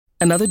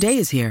Another day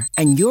is here,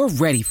 and you're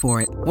ready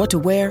for it. What to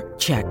wear?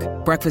 Check.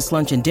 Breakfast,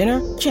 lunch, and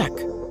dinner? Check.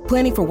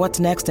 Planning for what's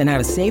next and how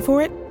to save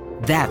for it?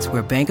 That's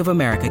where Bank of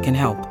America can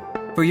help.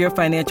 For your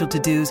financial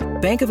to-dos,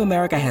 Bank of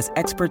America has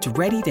experts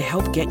ready to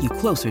help get you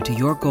closer to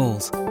your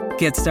goals.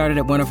 Get started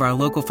at one of our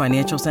local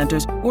financial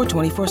centers or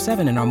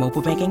 24/7 in our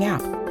mobile banking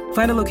app.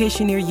 Find a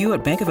location near you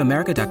at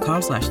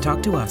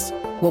bankofamerica.com/talktous.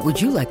 What would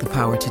you like the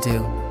power to do?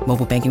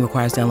 Mobile banking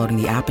requires downloading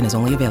the app and is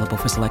only available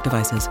for select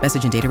devices.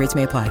 Message and data rates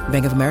may apply.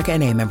 Bank of America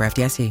N.A., member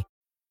FDIC.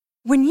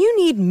 When you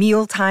need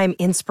mealtime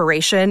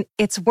inspiration,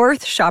 it's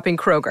worth shopping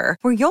Kroger,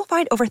 where you'll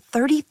find over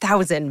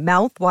 30,000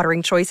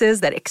 mouth-watering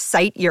choices that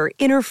excite your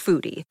inner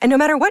foodie. And no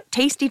matter what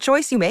tasty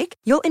choice you make,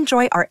 you'll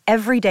enjoy our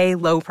everyday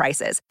low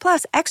prices,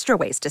 plus extra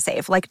ways to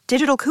save, like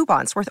digital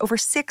coupons worth over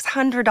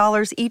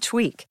 $600 each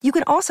week. You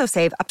can also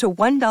save up to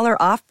 $1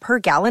 off per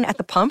gallon at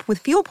the pump with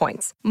fuel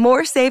points.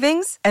 More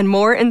savings and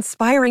more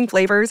inspiring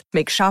flavors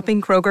make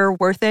shopping Kroger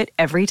worth it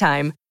every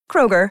time.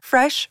 Kroger,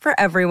 fresh for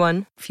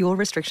everyone. Fuel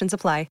restrictions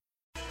apply.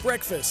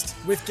 Breakfast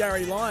with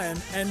Gary Lyon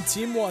and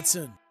Tim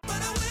Watson.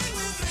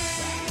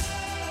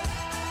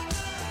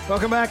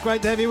 Welcome back.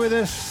 Great to have you with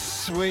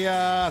us. We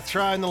are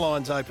throwing the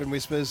lines open,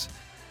 Whispers,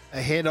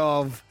 ahead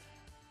of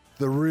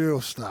the real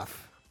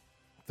stuff,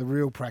 the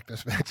real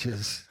practice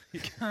matches.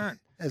 You can't.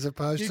 As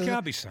opposed to... You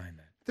can't be saying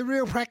that. The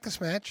real practice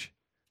match.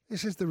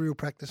 This is the real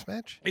practice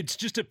match. It's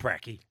just a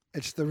pracky.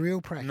 It's the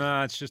real pracky.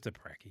 No, it's just a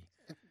pracky.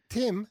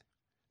 Tim,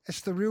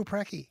 it's the real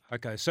pracky.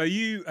 Okay, so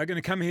you are going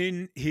to come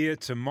in here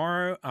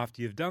tomorrow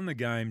after you've done the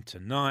game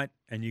tonight,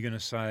 and you're going to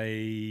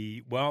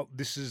say, well,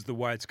 this is the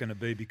way it's going to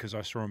be because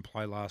I saw him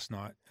play last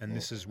night, and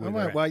this is where I we're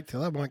won't at. wait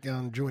till I might go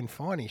and join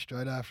Finey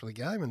straight after the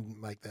game and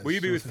make that. Will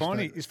you be with sort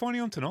of Finey? Is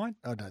Finey on tonight?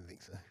 I don't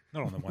think so.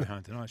 Not on the way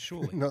home tonight,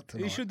 surely. Not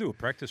tonight. He should do a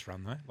practice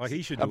run, though. Like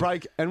he should do A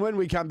break, and when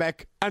we come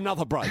back,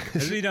 another break.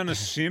 Has he done a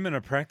sim and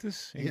a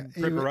practice in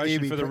He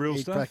preparation for the real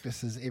he stuff?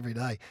 practices every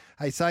day.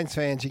 Hey, Saints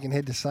fans, you can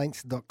head to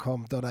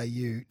saints.com.au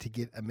to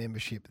get a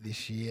membership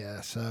this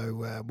year.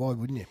 So why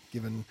wouldn't you,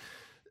 given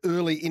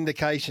early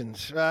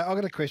indications? I've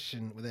got a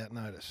question without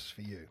notice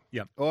for you.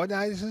 Yep. Oh,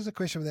 no, this is a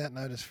question without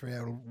notice for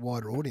our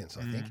wider audience,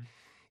 I think.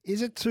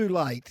 Is it too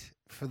late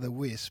for the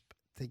Wisp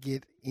to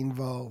get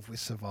involved with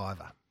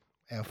Survivor,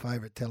 our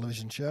favourite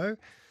television show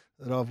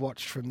that I've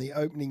watched from the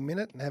opening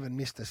minute and haven't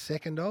missed a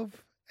second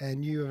of,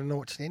 and you haven't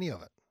watched any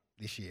of it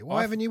this year?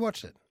 Why haven't you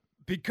watched it?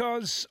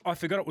 Because I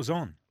forgot it was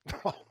on.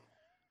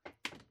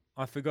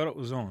 I forgot it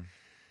was on.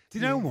 Do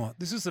you know what?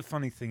 This is the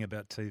funny thing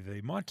about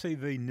TV. My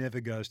TV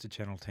never goes to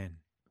Channel 10.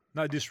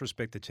 No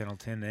disrespect to Channel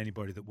 10 and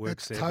anybody that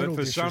works there. But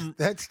for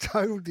That's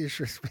total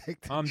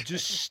disrespect. I'm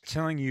just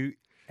telling you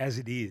as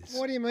it is.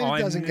 What do you mean it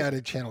doesn't go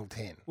to Channel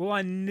 10? Well,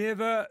 I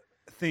never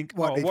think,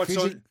 What, what's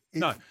on? it-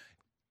 No.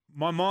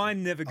 My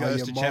mind never goes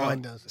your to Channel.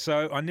 mind doesn't.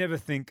 So I never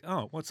think,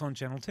 what's on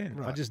Channel 10?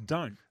 I Right. just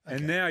don't. Okay.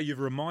 And now you've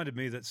reminded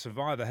me that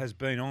Survivor has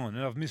been on,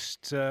 and I've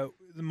missed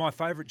my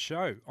favourite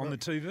show on the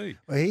TV.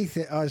 Well,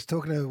 I was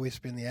talking to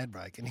Wisp in the ad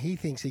break, and he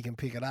thinks he can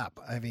pick it up,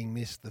 having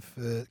missed the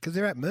first, because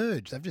they're at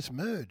merge. They've just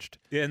merged.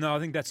 Yeah, no, I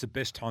think that's the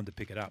best time to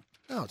pick it up.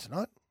 No, it's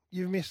not.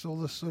 You've missed all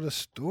the sort of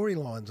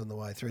storylines on the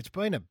way through. It's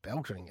been a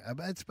belter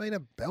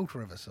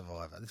of a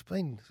Survivor. It's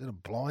been sort of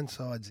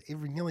blindsides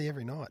nearly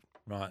every night.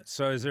 Right.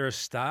 So is there a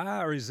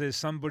star, or is there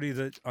somebody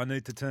that I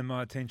need to turn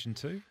my attention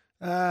to?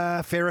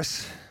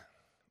 Ferris,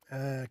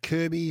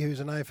 Kirby,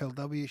 who's an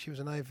AFLW. She was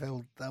an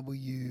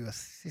AFLW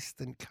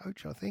assistant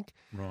coach, I think.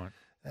 Right.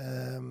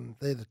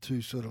 They're the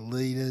two sort of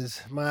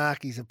leaders.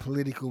 Mark, he's a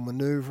political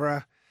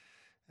manoeuvrer.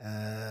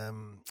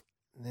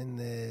 Then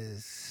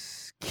there's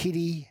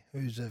Kitty,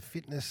 who's a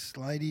fitness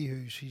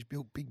lady she's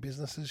built big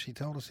businesses, she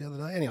told us the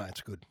other day. Anyway,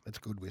 it's good. It's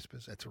good,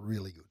 Whispers. That's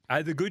really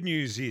good. The good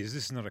news is,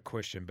 this is not a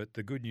question, but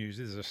the good news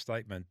is a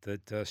statement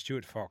that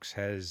Stuart Fox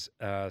has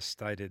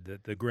stated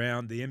that the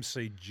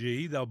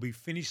MCG, they'll be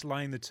finished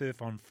laying the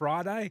turf on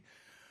Friday.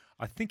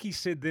 I think he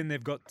said then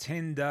they've got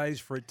 10 days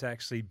for it to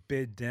actually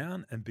bed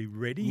down and be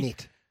ready.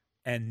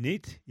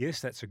 Knit. Yes,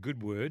 that's a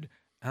good word.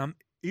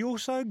 He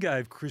also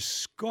gave Chris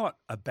Scott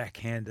a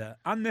backhander,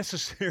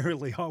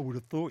 unnecessarily, I would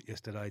have thought,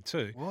 yesterday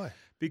too. Why?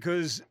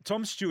 Because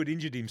Tom Stewart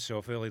injured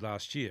himself early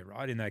last year,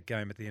 right, in that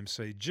game at the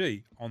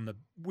MCG on the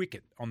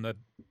wicket, on the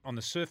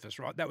surface,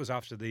 right? That was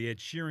after the Ed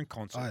Sheeran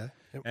concert. Oh, yeah.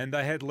 Yep. And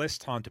they had less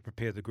time to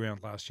prepare the ground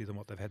last year than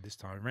what they've had this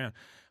time around.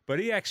 But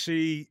he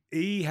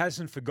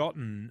hasn't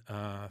forgotten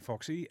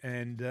Foxy,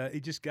 and he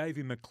just gave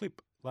him a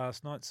clip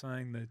last night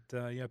saying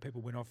that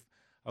people went off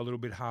a little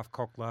bit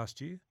half-cocked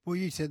last year. Well,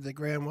 you said the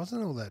ground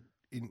wasn't all that.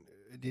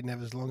 It didn't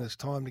have as long as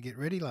time to get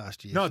ready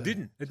last year. No, it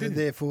didn't. It didn't.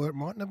 Therefore, it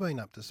mightn't have been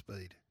up to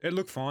speed. It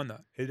looked fine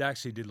though. It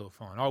actually did look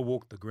fine. I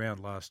walked the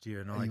ground last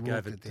year, and I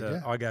gave it.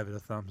 I gave it a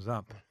thumbs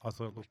up. I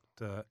thought it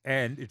looked,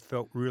 and it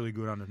felt really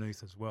good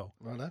underneath as well.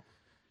 Righto.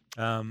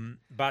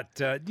 But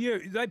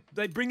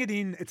they bring it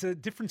in. It's a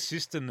different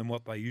system than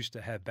what they used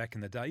to have back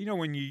in the day. You know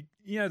when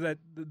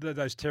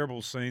those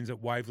terrible scenes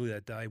at Waverley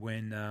that day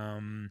when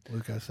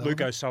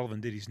Luke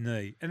O'Sullivan did his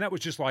knee, and that was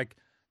just like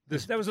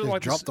That was Just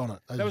like dropped on it.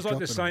 That was like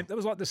the same. That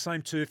was like the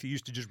same turf you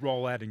used to just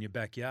roll out in your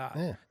backyard.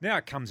 Yeah. Now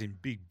it comes in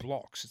big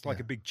blocks. It's like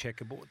a big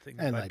checkerboard thing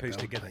And that they piece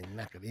together. They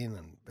knack it in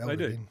and belt They it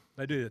do. in.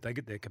 They do. They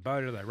get their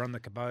Kubota. They run the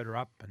Kubota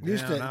up and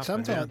Used down. to, up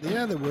sometimes, and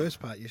down. the worst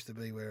part used to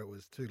be where it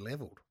was too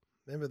levelled.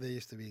 Remember there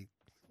used to be,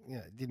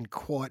 it didn't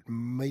quite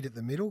meet at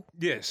the middle.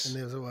 Yes. And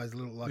there was always a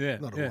little, like,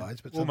 not yeah.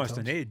 always, but almost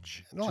sometimes. an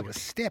edge. Like to a it.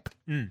 step.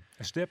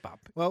 A step up.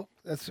 Well,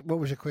 what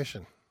was your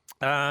question?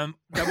 That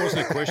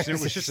wasn't a question.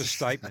 It was just a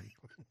statement.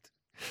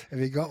 Have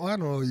you got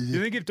one? Or Do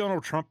you think if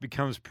Donald Trump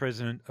becomes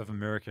president of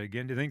America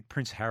again, do you think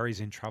Prince Harry's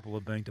in trouble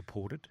of being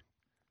deported?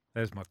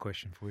 That's my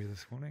question for you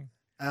this morning.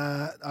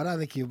 I don't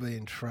think he'll be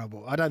in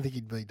trouble. I don't think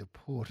he'd be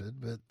deported,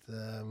 but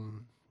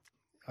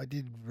I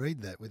did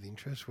read that with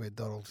interest where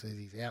Donald says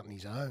he's out on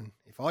his own.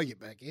 If I get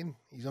back in,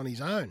 he's on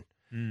his own.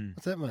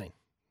 What's that mean?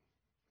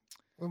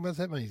 What does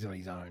that mean he's on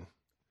his own?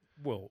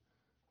 Well,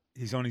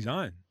 he's on his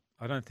own.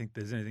 I don't think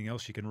there's anything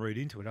else you can read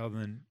into it other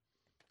than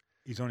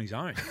he's on his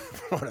own.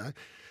 Righto.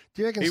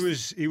 Do you reckon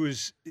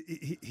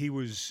He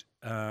was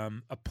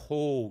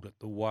appalled at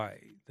the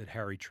way that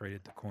Harry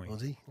treated the Queen.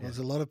 Was he? Yeah. There's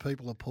a lot of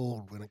people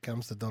appalled when it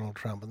comes to Donald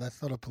Trump, and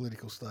that's not a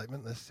political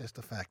statement. That's just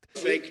a fact.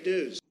 Fake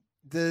news.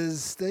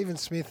 Does Stephen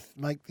Smith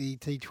make the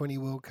T20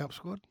 World Cup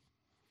squad?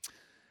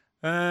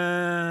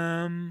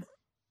 I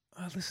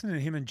listened to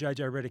him and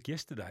JJ Redick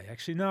yesterday.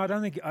 Actually, no, I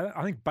don't think.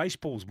 I think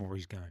baseball's more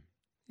his game.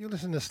 You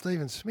listen to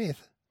Stephen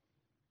Smith.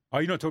 Oh,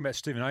 you're not talking about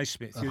Stephen A.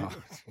 Smith. Oh.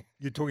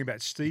 You're talking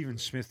about Stephen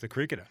Smith, the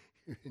cricketer.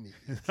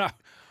 No,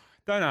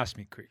 don't ask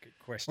me cricket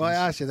questions. Well, I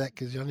asked you that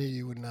because I knew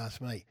you wouldn't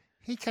ask me.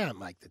 He can't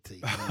make the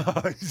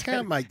T20. He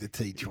can't make the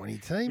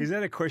T20 team. Is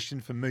that a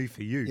question for me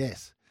for you?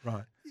 Yes.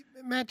 Right.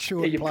 Matt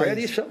Short Are you proud of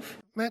yourself?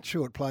 Matt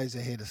Short plays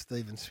ahead of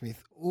Stephen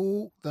Smith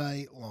all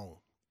day long,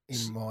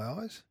 in my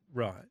eyes.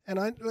 Right. And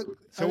I look.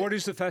 So what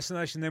is the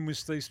fascination then with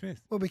Steve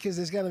Smith? Well, because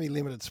there's going to be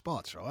limited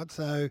spots, right?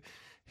 So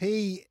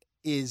he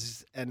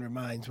is and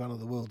remains one of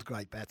the world's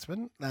great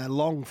batsmen,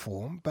 long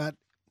form. But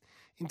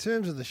in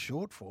terms of the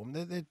short form,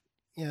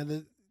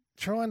 they're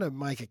trying to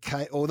make a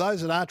case, or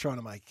those that are trying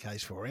to make a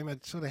case for him are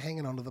sort of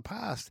hanging on to the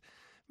past.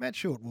 Matt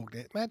Short walked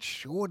out. Matt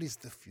Short is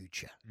the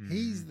future.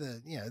 He's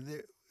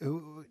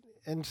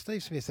and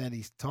Steve Smith's had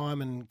his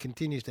time and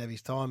continues to have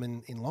his time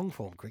in long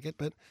form cricket,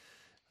 but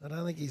I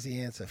don't think he's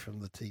the answer from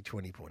the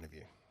T20 point of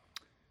view.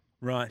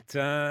 Right.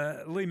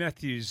 Lee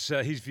Matthews,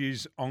 his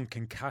views on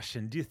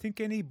concussion. Do you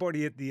think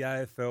anybody at the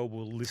AFL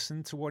will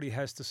listen to what he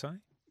has to say?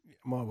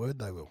 My word,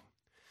 they will.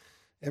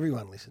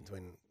 Everyone listens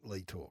when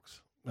Lee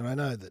talks. And I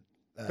know that...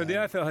 But the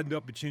AFL had the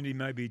opportunity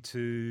maybe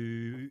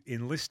to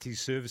enlist his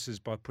services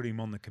by putting him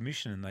on the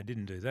commission, and they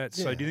didn't do that.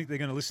 So Yeah. do you think they're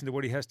going to listen to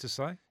what he has to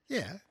say?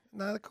 Yeah.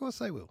 No, of course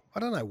they will.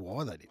 I don't know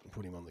why they didn't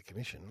put him on the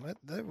commission.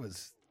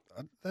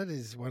 That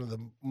is one of the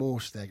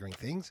more staggering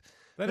things.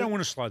 They don't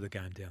want to slow the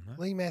game down,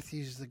 though. Lee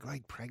Matthews is the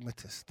great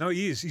pragmatist. No,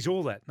 he is. He's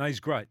all that. No,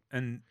 he's great.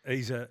 And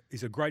he's a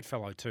great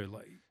fellow too,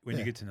 Lee, when you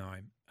Yeah. get to know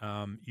him.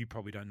 You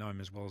probably don't know him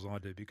as well as I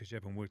do because you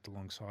haven't worked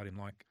alongside him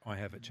like I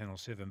have at Channel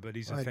 7, but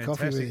he's I a had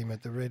fantastic... coffee with him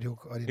at the Red Hill.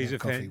 I didn't He's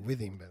have a fan- coffee with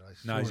him, but I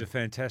saw No, he's him. a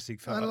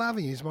fantastic fellow. I love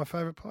him. He's my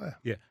favourite player.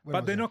 Yeah, When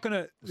but was they're it? not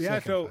going to... The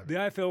Second AFL, favourite.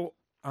 the AFL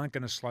aren't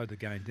going to slow the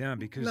game down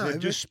because No, they've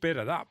but- just sped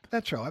it up.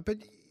 That's right. But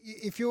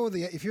if you're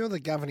the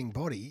governing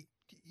body,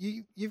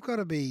 you've got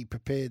to be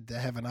prepared to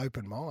have an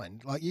open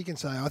mind. Like you can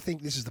say, I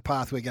think this is the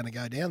path we're going to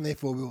go down,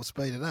 therefore we will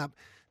speed it up.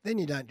 Then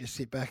you don't just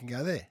sit back and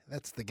go, there,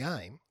 that's the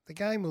game. The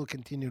game will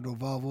continue to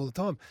evolve all the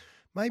time.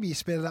 Maybe you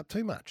sped it up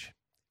too much.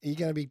 Are you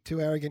going to be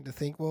too arrogant to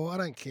think, well, I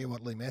don't care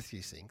what Lee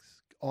Matthews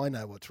thinks. I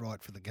know what's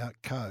right for the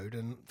code,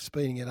 and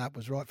speeding it up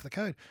was right for the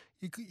code.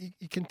 You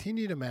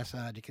continue to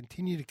massage, you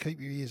continue to keep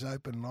your ears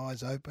open and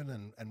eyes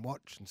open and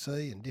watch and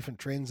see, and different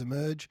trends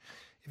emerge.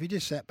 If you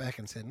just sat back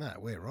and said, no,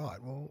 we're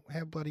right, well,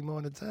 how bloody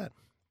minded's that?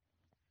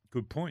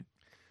 Good point.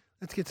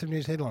 Let's get some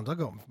news headlines. I've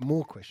got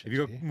more questions. Have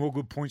you got here. more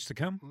good points to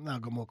come? No,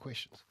 I've got more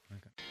questions.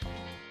 Okay.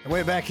 And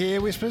we're back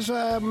here, Whispers.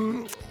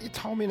 You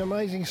told me an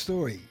amazing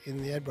story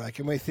in the ad break,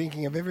 and we're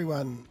thinking of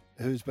everyone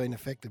who's been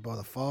affected by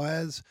the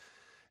fires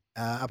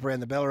up around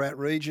the Ballarat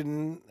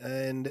region.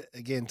 And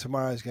again,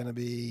 tomorrow's going to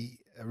be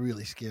a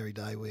really scary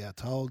day, we are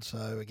told.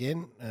 So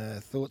again,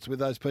 thoughts with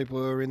those people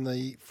who are in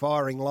the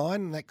firing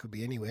line. And that could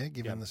be anywhere,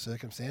 given the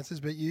circumstances.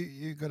 But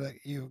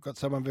you've got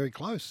someone very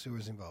close who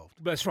was involved.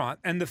 That's right.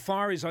 And the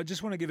fireys, I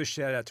just want to give a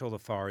shout out to all the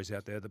fireys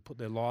out there that put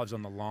their lives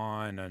on the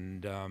line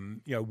and,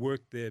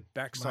 work their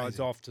backsides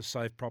Amazing. off to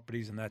save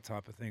properties and that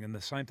type of thing. And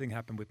the same thing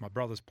happened with my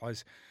brother's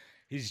place.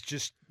 He's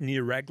just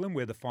near Raglan,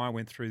 where the fire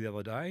went through the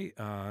other day.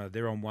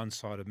 They're on one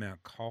side of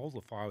Mount Cole.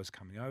 The fire was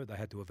coming over. They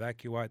had to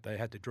evacuate. They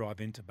had to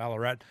drive into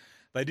Ballarat.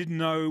 They didn't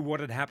know what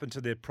had happened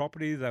to their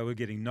property. They were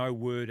getting no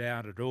word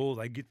out at all.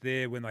 They get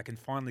there when they can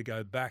finally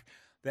go back.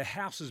 Their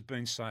house has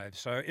been saved.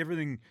 So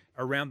everything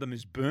around them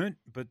is burnt,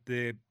 but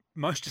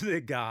most of their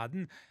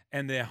garden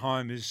and their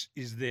home is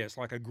there. It's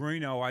like a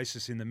green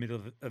oasis in the middle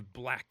of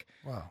blackness.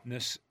 Wow.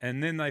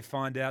 And then they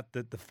find out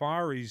that the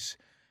fireys...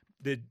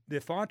 Their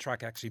fire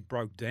truck actually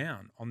broke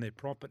down on their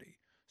property.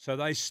 So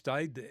they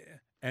stayed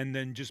there and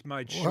then just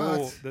made sure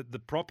What? that the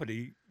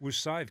property was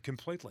saved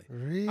completely.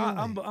 Really?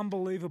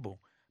 Unbelievable.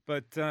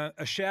 But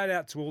a shout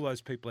out to all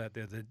those people out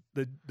there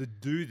that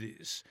do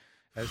this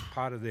as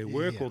part of their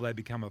work, Yeah. or they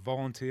become a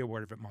volunteer,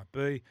 whatever it might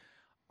be.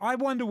 I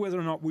wonder whether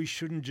or not we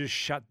shouldn't just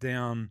shut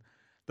down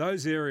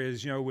those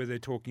areas, where they're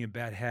talking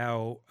about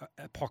how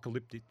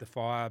apocalyptic the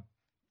fire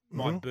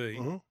might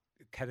be,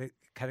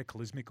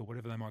 cataclysmic or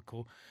whatever they might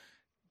call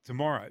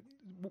tomorrow.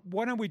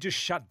 Why don't we just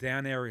shut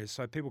down areas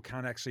so people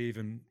can't actually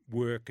even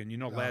work, and you're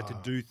not allowed to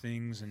do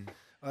things, and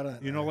I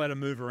don't you're know. not allowed to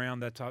move around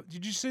that type.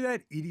 Did you see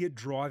that idiot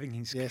driving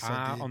his Yes, I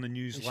car did. on the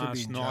news He should be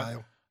last in night?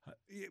 jail.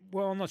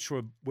 Well, I'm not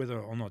sure whether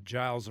or not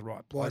jail's the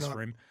right Why place not?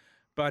 for him,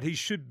 but he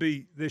should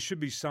be. There should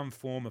be some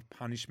form of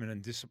punishment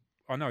and discipline.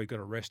 I know he got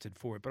arrested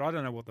for it, but I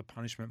don't know what the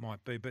punishment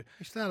might be. But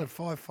He started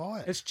 5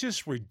 fires. it's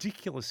just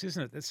ridiculous,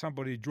 isn't it, that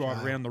somebody drive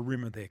Jail. around the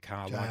rim of their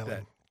car like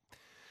that?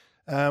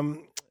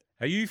 Jailing.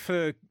 Are you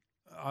for?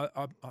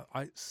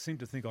 I seem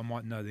to think I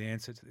might know the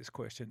answer to this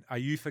question. Are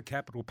you for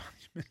capital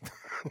punishment?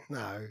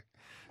 No,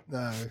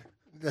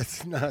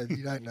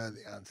 you don't know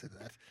the answer to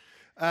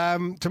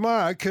that.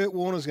 Tomorrow, Kurt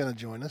Warner's going to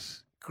join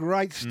us.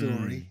 Great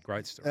story.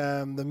 Great story.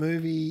 The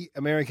movie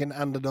American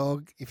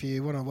Underdog, if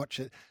you want to watch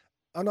it,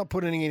 I'm not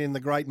putting it in the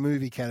great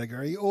movie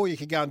category, or you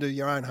could go and do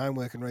your own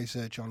homework and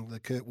research on the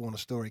Kurt Warner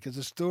story, because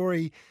the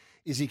story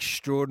is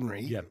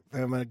extraordinary. Yep.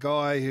 From a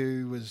guy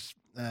who was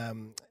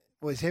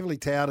heavily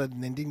touted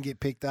and then didn't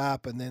get picked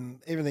up, and then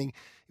everything.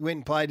 He went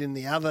and played in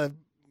the other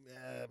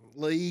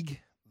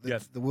league,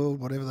 Yep. the world,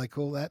 whatever they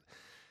call that,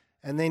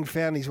 and then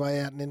found his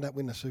way out and ended up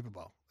winning the Super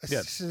Bowl.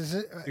 Yep.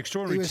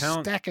 Extraordinary he was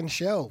talent. stacking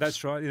shelves.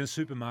 That's right. In a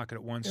supermarket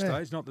at one Yeah.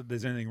 stage. Not that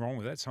there's anything wrong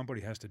with that. Somebody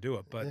has to do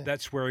it. But Yeah.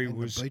 that's where he And the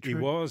was. He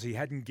beetroot. was. He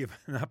hadn't given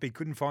up. He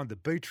couldn't find the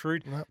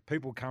beetroot. Nope.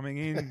 People coming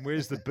in.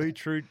 Where's the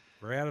beetroot?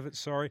 We're out of it.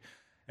 Sorry.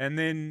 And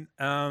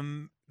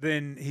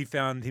then he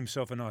found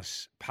himself a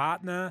nice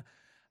partner.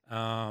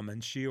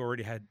 And she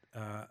already had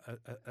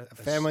a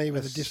family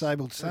with a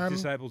disabled son. A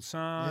disabled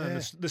son. And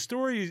Yeah. the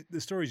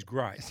story's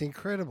great. It's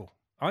incredible.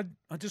 I'm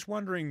just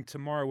wondering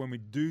tomorrow when we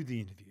do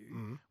the interview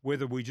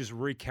whether we just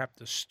recap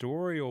the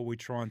story or we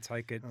try and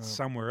take it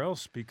somewhere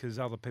else because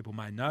other people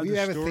may know Well, the you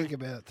have a story. think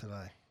about it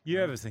today. You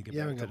have a think You about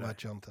haven't it got today.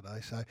 much on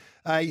today. So,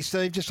 hey,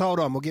 Steve, just hold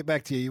on. We'll get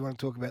back to you. You want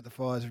to talk about the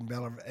fires in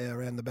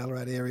around the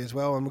Ballarat area as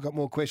well. And we've got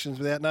more questions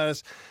without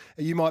notice.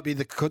 You might be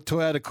the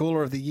Toyota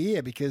Cooler of the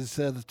Year because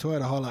the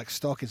Toyota Hilux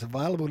stock is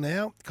available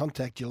now.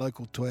 Contact your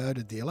local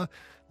Toyota dealer.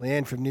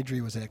 Leanne from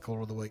Nidri was our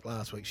Caller of the Week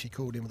last week. She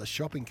called in with a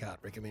shopping cart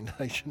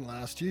recommendation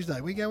last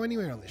Tuesday. We go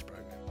anywhere on this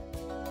program.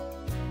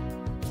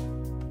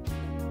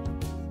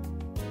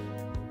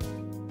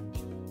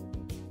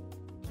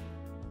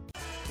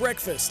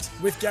 Breakfast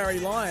with Gary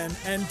Lyon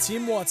and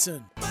Tim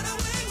Watson.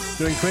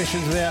 Doing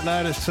questions without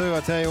notice too. I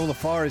tell you, all the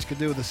fireys could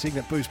do with the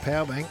Signet Boost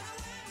power bank.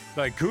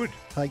 They could.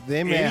 Take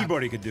them out.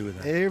 Anybody could do with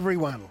that.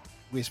 Everyone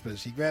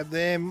whispers. You grab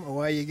them,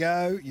 away you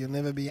go. You'll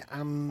never be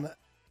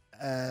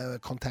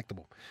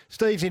contactable.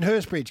 Steve's in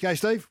Hurstbridge. Go,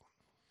 Steve.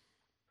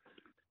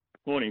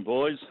 Morning,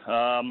 boys.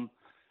 A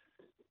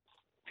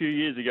few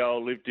years ago,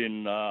 I lived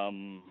in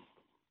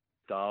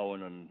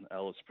Darwin and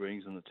Alice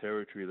Springs and the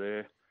territory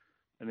there,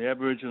 and the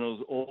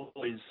Aboriginals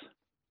always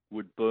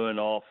would burn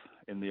off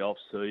in the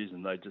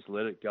off-season. They'd just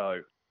let it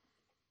go,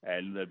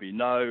 and there'd be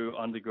no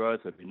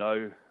undergrowth, there'd be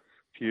no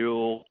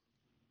fuel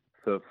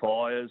for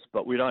fires,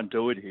 but we don't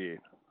do it here,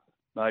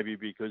 maybe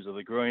because of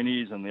the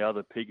greenies and the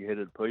other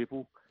pig-headed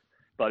people.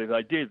 But if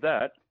they did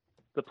that,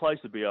 the place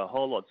would be a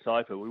whole lot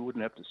safer. We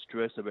wouldn't have to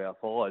stress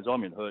about fires.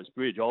 I'm in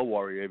Hurstbridge. I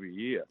worry every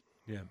year.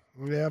 Yeah.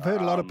 Yeah, I've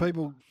heard a lot of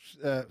people.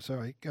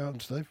 Sorry, go on,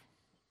 Steve.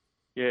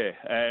 Yeah,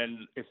 and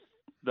if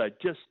they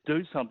just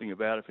do something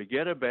about it,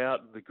 forget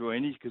about the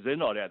greenies, because they're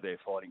not out there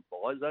fighting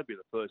fires. They'd be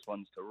the first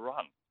ones to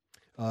run.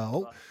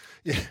 Oh,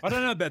 yeah. I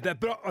don't know about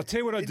that, but I'll tell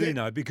you what I do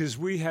know, because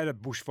we had a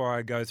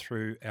bushfire go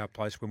through our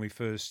place when we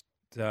first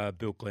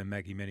built Glen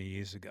Maggie many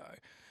years ago.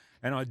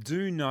 And I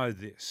do know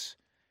this,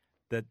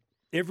 that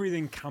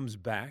everything comes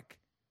back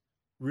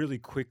really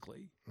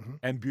quickly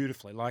and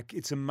beautifully. Like,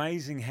 it's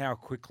amazing how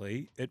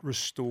quickly it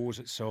restores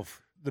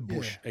itself, the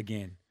bush,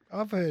 again.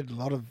 I've heard a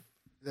lot of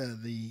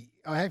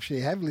I actually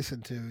have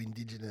listened to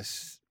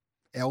Indigenous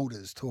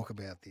elders talk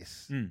about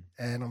this,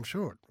 and I'm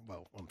sure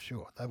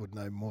they would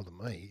know more than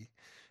me,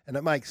 and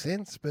it makes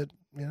sense. But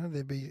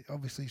there'd be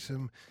obviously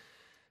some.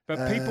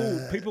 But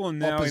people are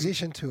now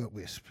opposition to it.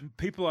 Wisp.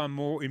 People are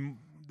more in.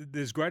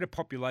 There's greater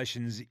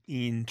populations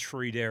in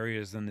treed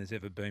areas than there's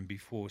ever been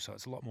before, so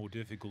it's a lot more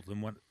difficult than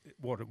what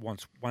it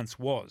once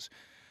was.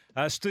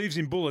 Steve's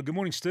in Bulla. Good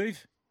morning,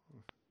 Steve.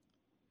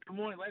 Good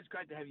morning, lads.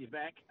 Great to have you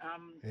back.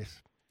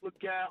 Yes. Look,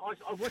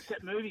 I've watched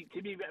that movie,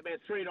 Timmy,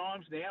 about 3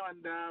 times now,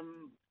 and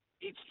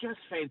it's just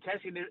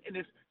fantastic. And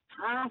if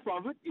half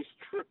of it is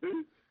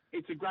true,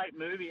 it's a great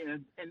movie.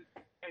 And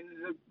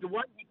the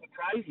way he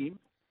portrays him,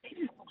 he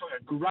just looks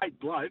like a great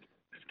bloke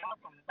who's come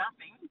from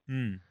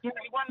nothing. He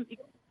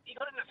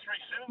got into 3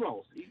 Super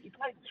Bowls. He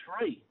played in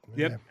 3.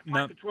 Yep.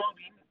 Played for 12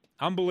 years.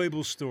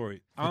 Unbelievable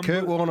story.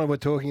 Kurt Warner we're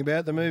talking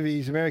about. The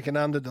movie's American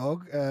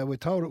Underdog. We're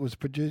told it was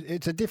produced.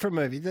 It's a different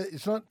movie.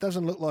 It's not.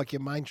 Doesn't look like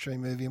your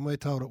mainstream movie, and we're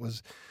told it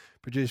was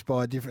produced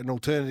by an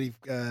alternative,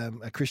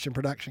 a Christian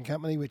production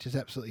company, which is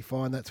absolutely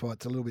fine. That's why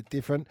it's a little bit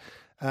different.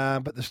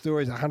 But the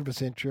story is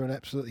 100% true and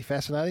absolutely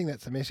fascinating.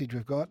 That's the message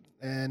we've got,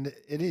 and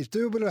it is.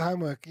 Do a bit of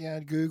homework.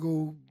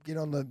 Google, get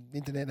on the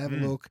internet, have a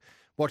look,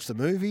 watch the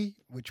movie,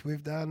 which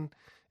we've done,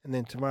 and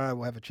then tomorrow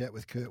we'll have a chat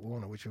with Kurt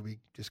Warner, which will be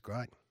just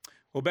great.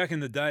 Well, back in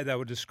the day, they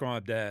were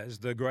described as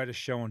the greatest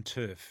show on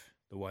turf,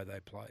 the way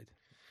they played.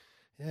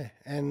 Yeah,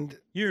 and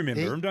you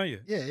remember him, don't you?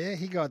 Yeah.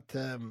 He got.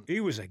 He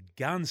was a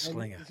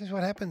gunslinger. This is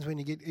what happens when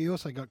you get. He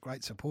also got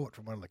great support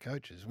from one of the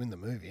coaches in the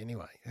movie,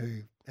 anyway,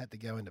 who had to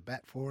go into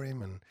bat for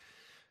him and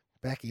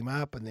back him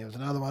up. And there was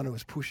another one who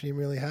was pushing him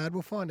really hard.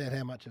 We'll find out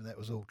how much of that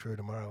was all true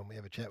tomorrow when we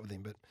have a chat with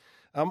him. But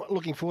I'm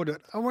looking forward to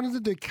it. I wanted to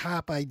do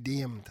Carpe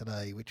Diem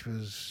today, which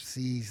was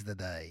Seize the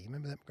Day.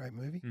 Remember that great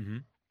movie? Mm-hmm.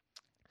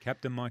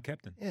 Captain, my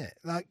captain. Yeah,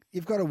 like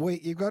you've got a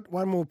week. You've got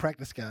one more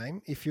practice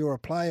game. If you're a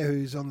player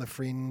who's on the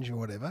fringe or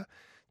whatever,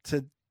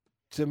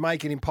 to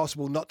make it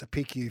impossible not to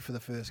pick you for the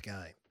first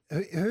game.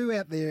 Who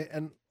out there?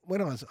 And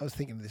when I was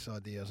thinking of this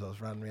idea as I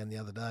was running around the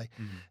other day,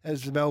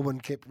 as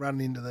Melbourne kept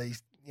running into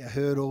these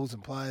hurdles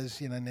and players,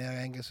 now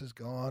Angus is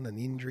gone and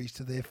injuries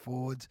to their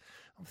forwards.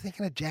 I'm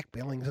thinking of Jack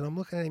Billings and I'm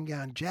looking at him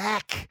going,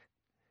 Jack,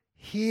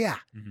 here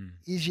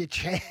is your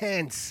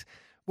chance.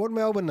 What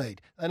Melbourne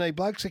need? They need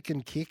blokes that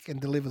can kick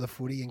and deliver the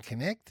footy and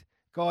connect.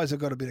 Guys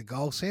have got a bit of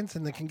goal sense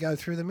and they can go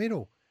through the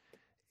middle.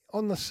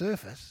 On the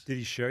surface. Did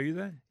he show you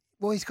that?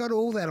 Well, he's got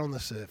all that on the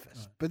surface.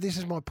 Right. But this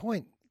is my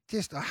point.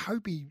 I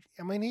hope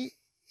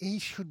he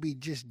should be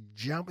just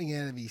jumping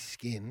out of his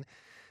skin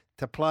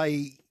to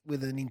play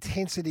with an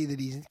intensity that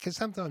he's, because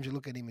sometimes you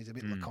look at him, he's a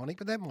bit laconic,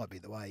 but that might be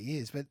the way he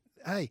is. But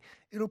hey,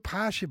 it'll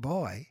pass you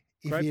by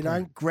if you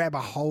don't grab a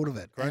hold of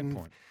it. Great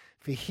point.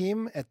 For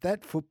him at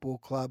that football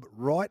club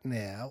right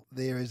now,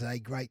 there is a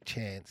great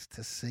chance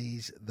to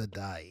seize the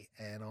day.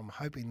 And I'm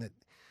hoping that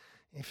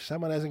if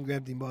someone hasn't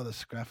grabbed him by the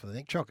scruff of the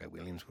neck, Choco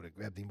Williams would have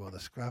grabbed him by the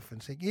scruff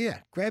and said, yeah,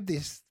 grab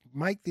this,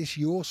 make this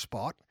your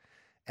spot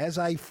as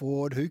a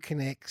forward who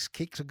connects,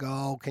 kicks a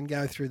goal, can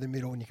go through the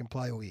middle, and you can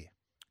play all year.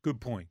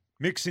 Good point.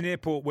 Mick's in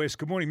Airport West.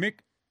 Good morning,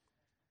 Mick.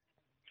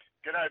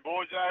 G'day,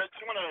 boys. I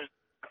just want to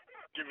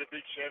give a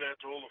big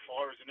shout-out to all the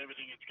fires and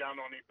everything that's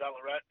going on in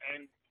Ballarat,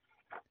 and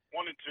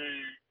wanted to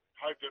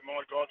hope that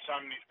my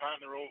godson and his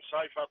partner are all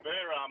safe up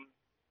there.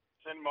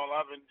 Send my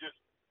love, and just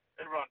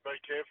everyone be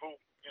careful.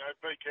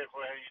 Be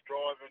careful how you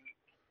drive and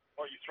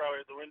what you throw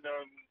out the window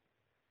and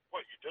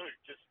what you do.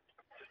 Just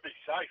be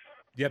safe.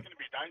 Yep. It's going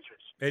to be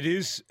dangerous. It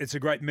is. It's a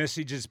great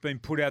message. It's been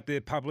put out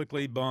there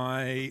publicly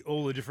by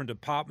all the different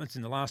departments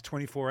in the last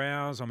 24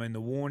 hours. I mean,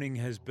 the warning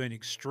has been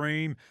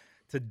extreme.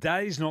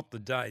 Today's not the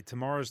day.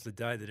 Tomorrow's the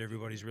day that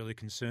everybody's really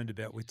concerned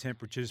about with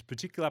temperatures,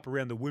 particularly up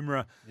around the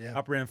Wimmera,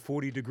 up around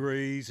 40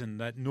 degrees and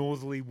that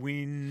northerly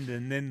wind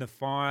and then the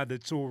fire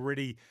that's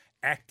already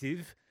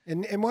active.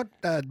 And what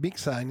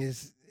Mick's saying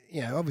is,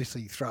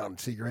 obviously throwing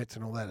cigarettes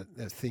and all that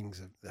are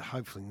things that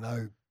hopefully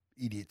no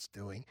idiot's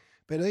doing.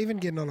 But even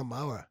getting on a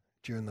mower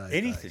during those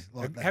anything, days,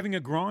 like having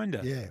a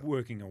grinder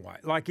working away,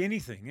 like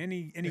anything,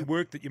 any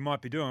work that you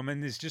might be doing. I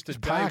mean, there's just a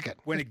day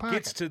when it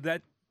gets to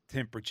that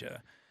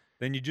temperature,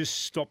 then you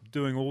just stop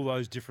doing all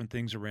those different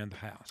things around the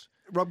house.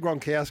 Rob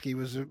Gronkowski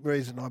was the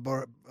reason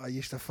I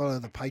used to follow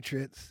the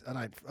Patriots.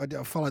 I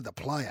followed the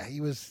player.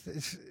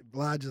 It's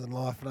larger than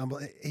life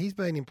number. He's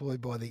been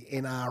employed by the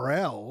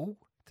NRL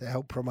to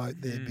help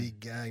promote their big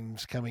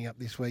games coming up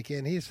this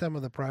weekend. Here's some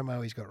of the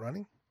promo he's got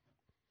running.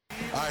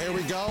 All right, here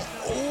we go.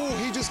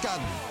 Oh, he just got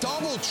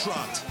double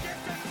trucked.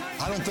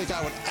 I don't think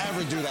I would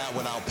ever do that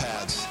without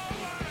pads.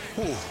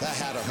 Ooh, that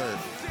had to hurt.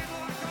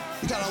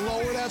 You got to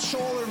lower that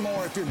shoulder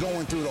more if you're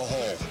going through the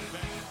hole.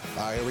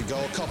 All right, here we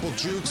go. A couple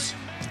jukes.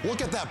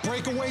 Look at that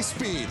breakaway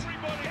speed.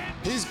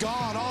 He's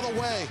gone all the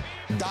way.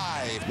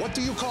 Dive. What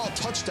do you call a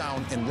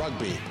touchdown in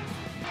rugby?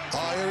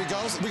 Oh, here he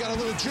goes. We got a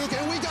little juke,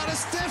 and we got a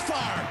stiff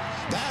arm.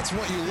 That's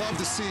what you love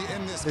to see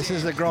in this This game.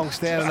 is the Gronk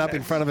standing up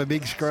in front of a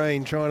big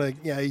screen trying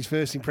to, his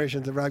first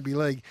impressions of rugby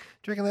league.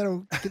 Do you reckon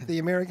that'll get the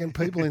American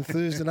people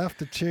enthused enough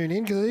to tune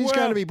in? Because it is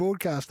going to be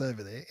broadcast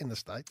over there in the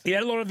States. He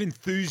had a lot of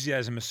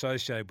enthusiasm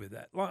associated with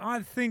that. Like, I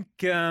think...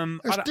 a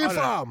stiff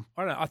arm.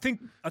 I don't know.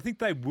 I think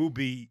they will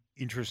be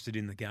interested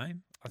in the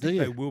game. I think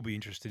they will be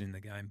interested in the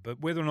game.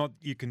 But whether or not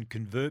you can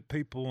convert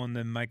people and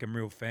then make them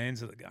real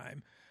fans of the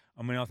game...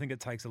 I mean, I think it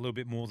takes a little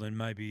bit more than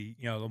maybe,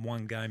 the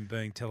one game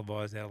being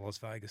televised out of Las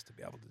Vegas to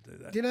be able to do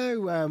that.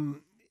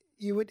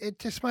 It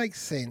just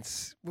makes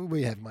sense. Well,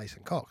 we have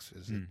Mason Cox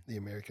as the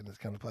American that's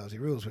come to play Aussie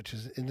rules, which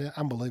is an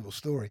unbelievable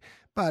story.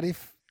 But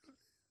if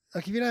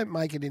you don't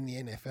make it in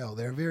the NFL,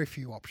 there are very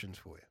few options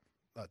for you.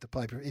 Like to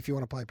play, if you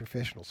want to play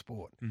professional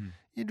sport,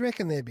 you'd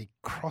reckon there'd be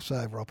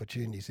crossover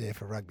opportunities there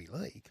for rugby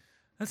league.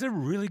 That's a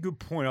really good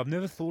point. I've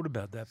never thought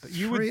about that, but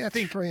you would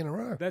think 3 in a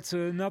row. That's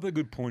another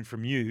good point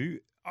from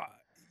you.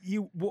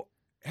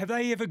 Have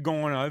they ever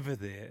gone over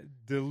there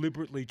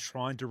deliberately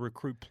trying to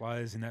recruit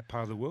players in that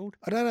part of the world?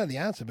 I don't know the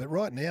answer, but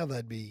right now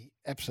they'd be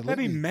absolutely.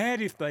 They'd be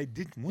mad if they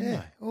didn't, wouldn't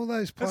yeah, they? all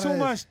those players. That's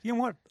almost, you know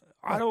what?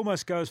 I'd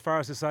almost go as far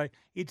as to say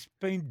it's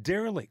been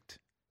derelict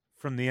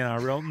from the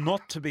NRL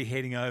not to be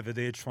heading over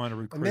there trying to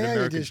recruit now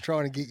Americans. You're just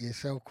trying to get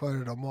yourself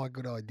quoted on My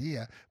Good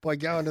Idea by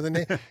going to the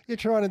net. You're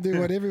trying to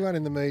do what everyone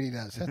in the media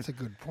does. That's a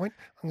good point.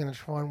 I'm going to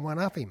try and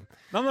one-up him.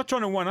 No, I'm not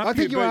trying to one-up you, I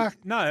think you but are.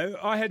 No,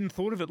 I hadn't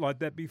thought of it like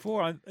that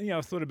before. I've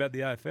thought about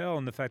the AFL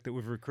and the fact that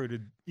we've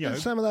recruited,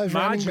 some of those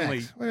running marginally.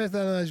 backs. Where are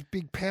those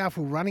big,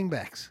 powerful running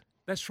backs?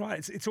 That's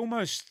right. It's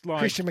almost like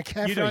Christian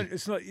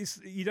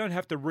McCaffrey. You don't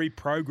have to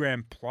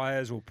reprogram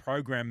players or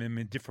program them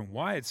in a different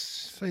way. It's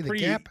See the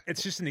gap?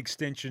 It's just an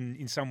extension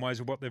in some ways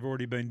of what they've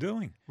already been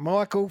doing.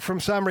 Michael from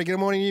Sunbury. Good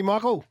morning to you,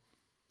 Michael.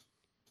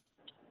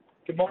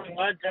 Good morning,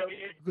 lads. How are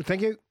you? Good,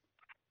 thank you.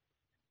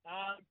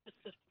 Just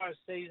as far as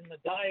season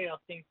today, I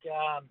think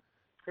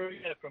Kruger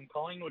from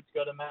Collingwood's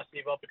got a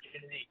massive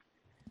opportunity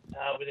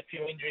with a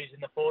few injuries in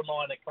the forward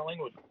line at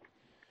Collingwood.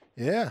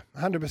 Yeah,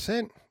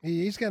 100%.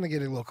 He's going to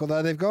get a look.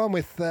 Although they've gone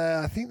with,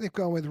 I think they've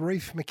gone with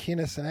Reef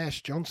McInnes and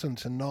Ash Johnson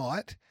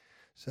tonight.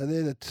 So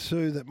they're the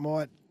two that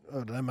might, I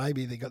don't know,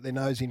 maybe they got their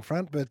nose in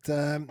front. But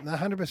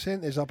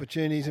 100% there's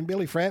opportunities. And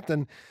Billy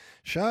Frampton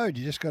showed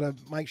you just got to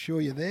make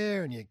sure you're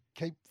there and you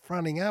keep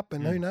fronting up.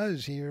 And who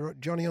knows, you're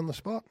Johnny on the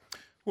spot.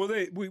 Well,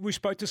 we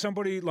spoke to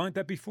somebody like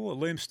that before,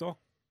 Liam Stock.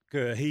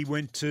 He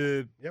went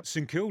to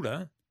St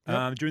Kilda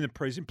during the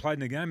preseason, played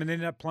in the game, and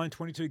ended up playing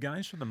 22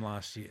 games for them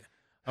last year.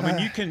 I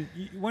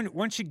mean,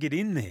 once you get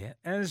in there,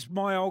 as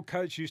my old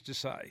coach used to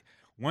say,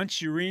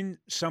 once you're in,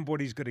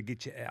 somebody's got to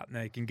get you out.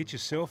 Now, you can get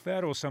yourself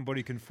out or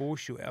somebody can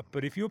force you out.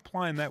 But if you're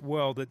playing that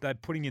well that they're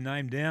putting your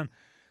name down,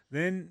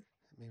 then...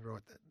 Let me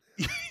write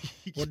that.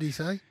 What did he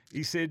say?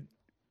 He said,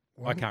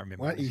 I can't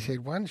remember. He said,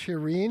 once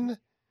you're in...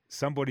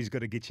 Somebody's got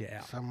to get you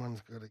out.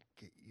 Someone's got to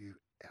get you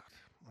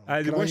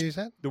out. Can I use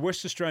that? The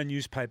West Australian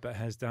newspaper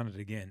has done it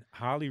again.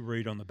 Harley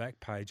Reid on the back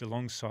page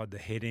alongside the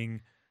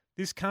heading,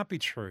 "This can't be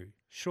true.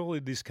 Surely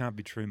this can't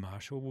be true,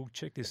 Marshall." Well,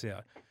 check this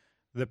out.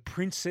 The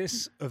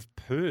Princess of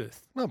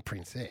Perth. Not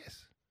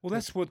princess. Well,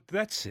 that's what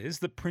that says,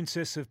 the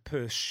Princess of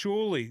Perth.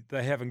 Surely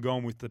they haven't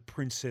gone with the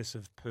Princess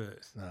of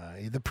Perth.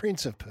 No, the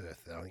Prince of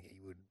Perth. I think he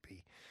would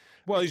be.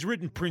 Well, he's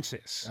written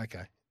Princess.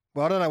 Okay.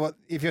 Well, I don't know what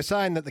if you're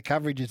saying that the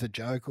coverage is a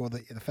joke or the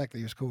fact that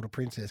he was called a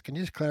princess. Can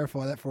you just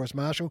clarify that for us,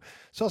 Marshall?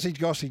 Sausage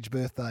Gossige's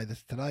birthday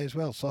today as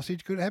well.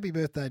 Sausage, good, happy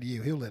birthday to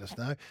you. He'll let us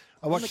know.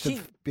 I watched a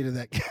bit of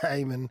that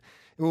game and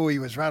he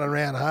was running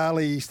around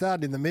Harley. He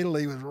started in the middle.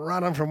 He was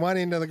running from one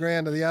end of the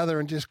ground to the other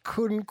and just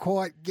couldn't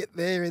quite get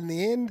there in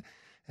the end.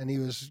 And he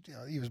was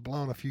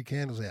blowing a few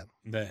candles out.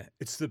 There,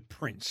 it's the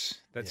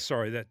Prince.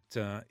 Sorry,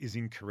 that is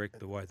incorrect.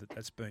 The way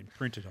that's been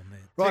printed on there.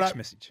 Right, Text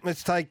message.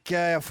 Let's take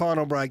our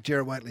final break.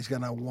 Jarrett Waitley's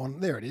going to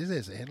want. There it is.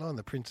 There's the headline.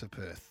 The Prince of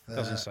Perth. It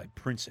doesn't say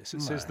Princess.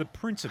 It says the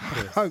Prince of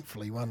Perth.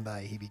 Hopefully, one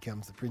day he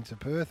becomes the Prince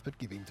of Perth, but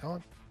give him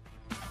time.